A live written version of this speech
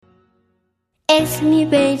Es mi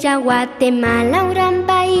bella Guatemala, un gran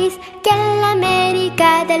país que en la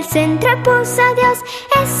América del Centro puso a Dios.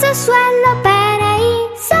 Es su suelo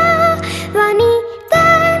paraíso bonito,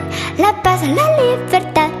 la paz, la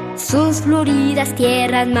libertad. Sus floridas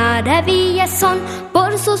tierras maravillas son,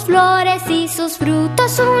 por sus flores y sus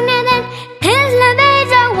frutos un Edén. Es la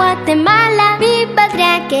bella Guatemala, mi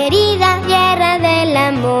patria querida, tierra del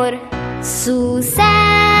amor. Sus altas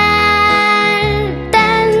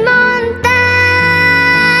montañas,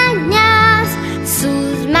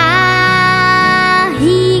 sus mágicos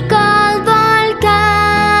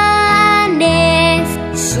volcanes,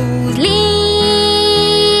 sus lindas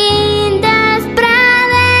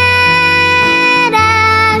praderas,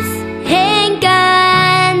 encantos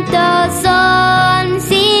son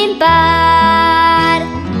sin par.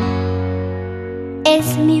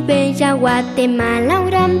 Es mi bella Guatemala, un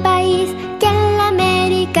gran país que en la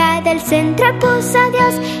América del Centro puso a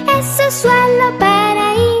Dios. Es su suelo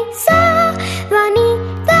paraíso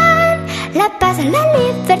bonito, la paz, la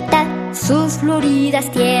libertad. Sus floridas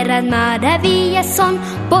tierras maravillas son,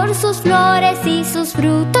 por sus flores y sus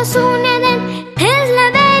frutos un Edén. Es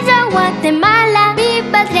la bella Guatemala, mi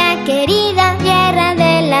patria querida, tierra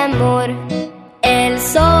del amor. El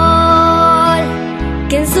sol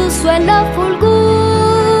que en su suelo